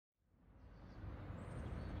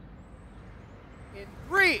In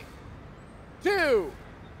 3, 2,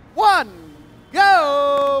 1,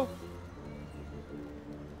 go!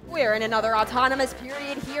 We're in another autonomous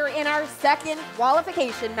period here in our second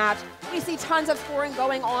qualification match. We see tons of scoring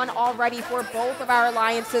going on already for both of our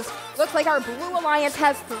alliances. Looks like our Blue Alliance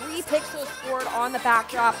has 3 pixels scored on the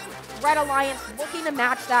backdrop. Red Alliance looking to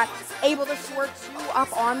match that, able to score 2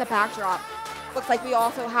 up on the backdrop. Looks like we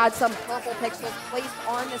also had some purple pixels placed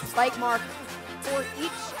on the spike mark for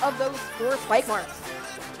each of those 4 spike marks.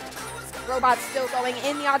 Robots still going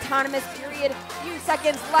in the autonomous period. Few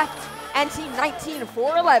seconds left. And Team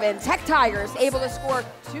 19-411, Tech Tigers, able to score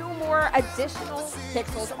 2 more additional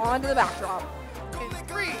pixels onto the backdrop. In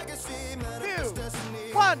 3, 2,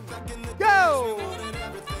 1, go!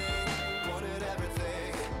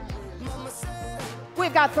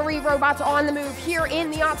 We've got 3 robots on the move here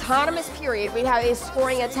in the autonomous period. We have a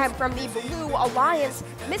scoring attempt from the Blue Alliance.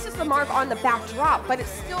 Misses the mark on the backdrop, but it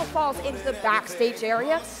still falls into the backstage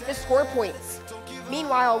area to score points.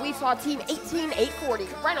 Meanwhile, we saw Team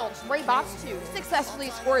 18-840, Reynolds, Raybots 2, successfully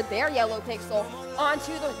scored their yellow pixel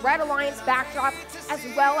onto the Red Alliance backdrop, as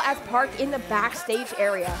well as park in the backstage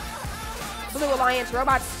area. Blue Alliance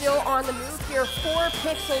robots still on the move here, 4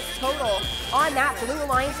 pixels total on that Blue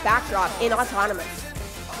Alliance backdrop in autonomous.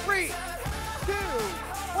 3, 2,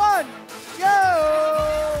 1,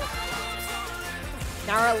 go!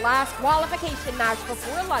 Now our last qualification match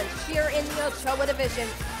before lunch here in the Ochoa division.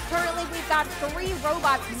 Currently, we've got 3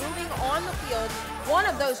 robots moving on the field. One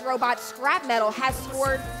of those robots, Scrap Metal, has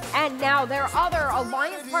scored, and now their other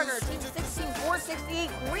Alliance partner, Team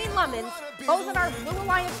 16-468, Green Lemons, both of our Blue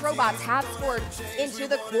Alliance robots have scored into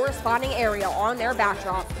the corresponding area on their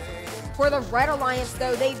backdrop. For the Red Alliance,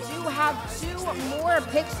 though, they do have 2 more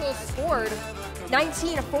pixels scored.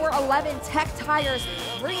 19-411 Tech Tigers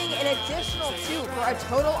bringing an additional 2 for a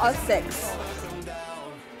total of 6.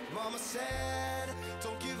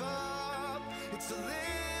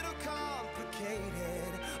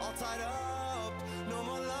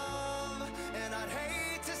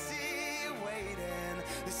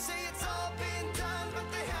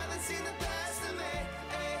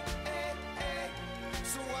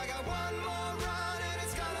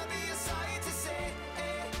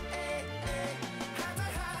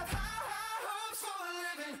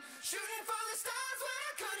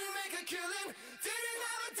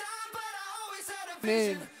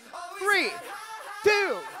 In 3, 2,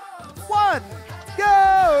 1,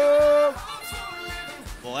 go!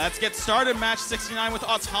 Well, let's get started. Match 69 with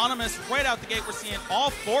Autonomous. Right out the gate, we're seeing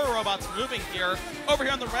all 4 robots moving here. Over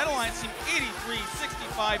here on the Red Alliance, Team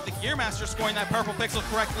 83-65, the Gearmaster scoring that purple pixel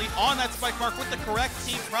correctly on that spike mark with the correct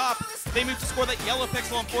team prop. They move to score that yellow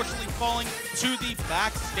pixel, unfortunately falling to the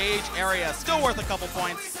backstage area. Still worth a couple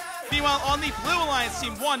points. Meanwhile, on the Blue Alliance,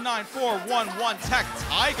 Team 19-411 Tech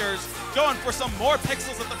Tigers going for some more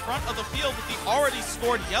pixels at the front of the field with the already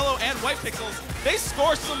scored yellow and white pixels. They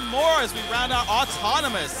score some more as we round out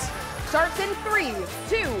Autonomous. Starts in 3,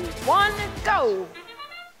 2, 1, go!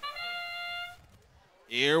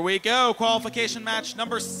 Here we go, qualification match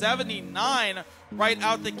number 79. Right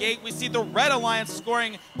out the gate, we see the Red Alliance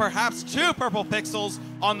scoring perhaps 2 purple pixels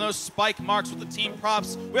on those spike marks with the team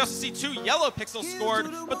props. We also see 2 yellow pixels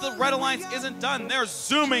scored, but the Red Alliance isn't done. They're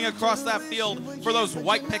zooming across that field for those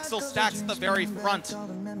white pixel stacks at the very front.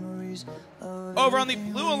 Over on the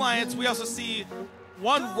Blue Alliance, we also see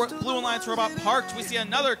 1 Blue Alliance robot parked. We see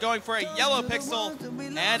another going for a yellow pixel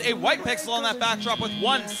and a white pixel on that backdrop with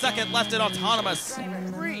 1 second left in Autonomous.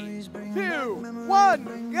 3, 2,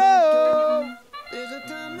 1, go! There's a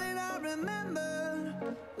time that I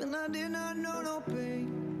remember when I did not know no pain.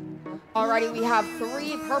 Alrighty, we have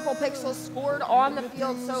 3 purple pixels scored on the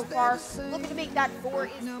field so far. Looking to make that 4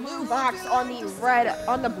 is blue box on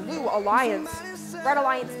the Blue Alliance. Red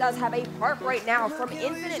Alliance does have a park right now from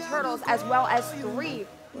Infinite Turtles as well as 3.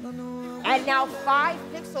 And now 5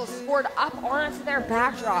 pixels scored up onto their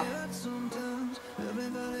backdrop.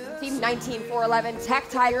 Team 19-411 Tech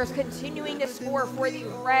Tigers continuing to score for the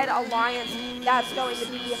Red Alliance. That's going to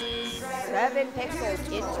be 7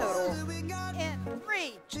 pixels in total. In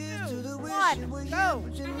 3, 2, 1, go!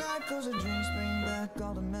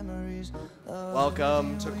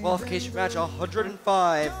 Welcome to qualification match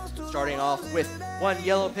 105. Starting off with 1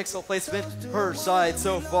 yellow pixel placement per side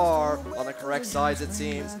so far. On the correct sides, it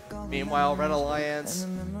seems. Meanwhile, Red Alliance,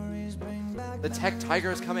 the Tech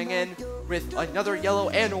Tigers coming in with another yellow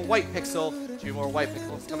and a white pixel. 2 more white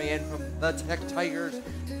pixels coming in from the Tech Tigers.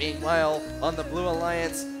 Meanwhile, on the Blue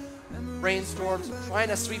Alliance, Brainstorms trying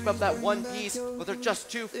to sweep up that 1 piece, but they're just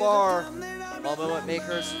too far. Small moment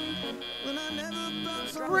makers.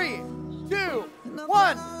 3, 2,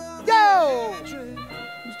 1, go!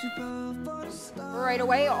 Right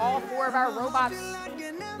away, all 4 of our robots,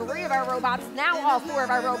 3 of our robots, now all 4 of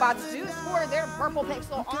our robots do score their purple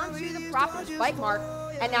pixel onto the proper spike mark.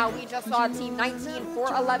 And now we just saw Team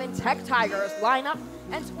 19411 Tech Tigers line up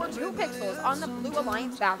and score 2 pixels on the Blue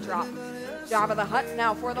Alliance backdrop. Jabba the Hutt's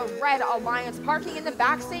now for the Red Alliance, parking in the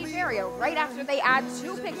backstage area right after they add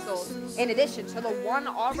 2 pixels in addition to the 1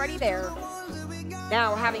 already there.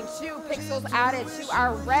 Now having 2 pixels added to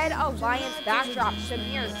our Red Alliance backdrop,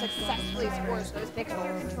 Shamir successfully scores those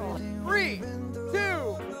pixels. 3, 2,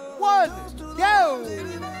 1, go!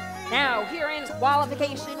 Now here in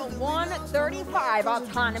qualification 135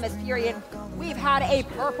 autonomous period, we've had a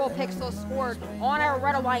purple pixel scored on our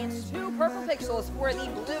Red Alliance, 2 purple pixels for the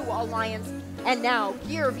Blue Alliance, and now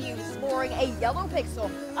Gearview scoring a yellow pixel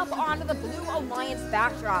up onto the Blue Alliance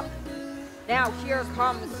backdrop. Now here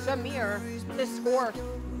comes Shamir to score.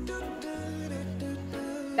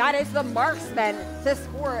 That is the Marksman to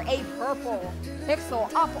score a purple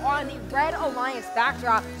pixel up on the Red Alliance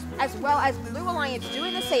backdrop, as well as Blue Alliance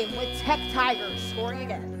doing the same with Tech Tigers scoring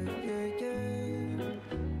again.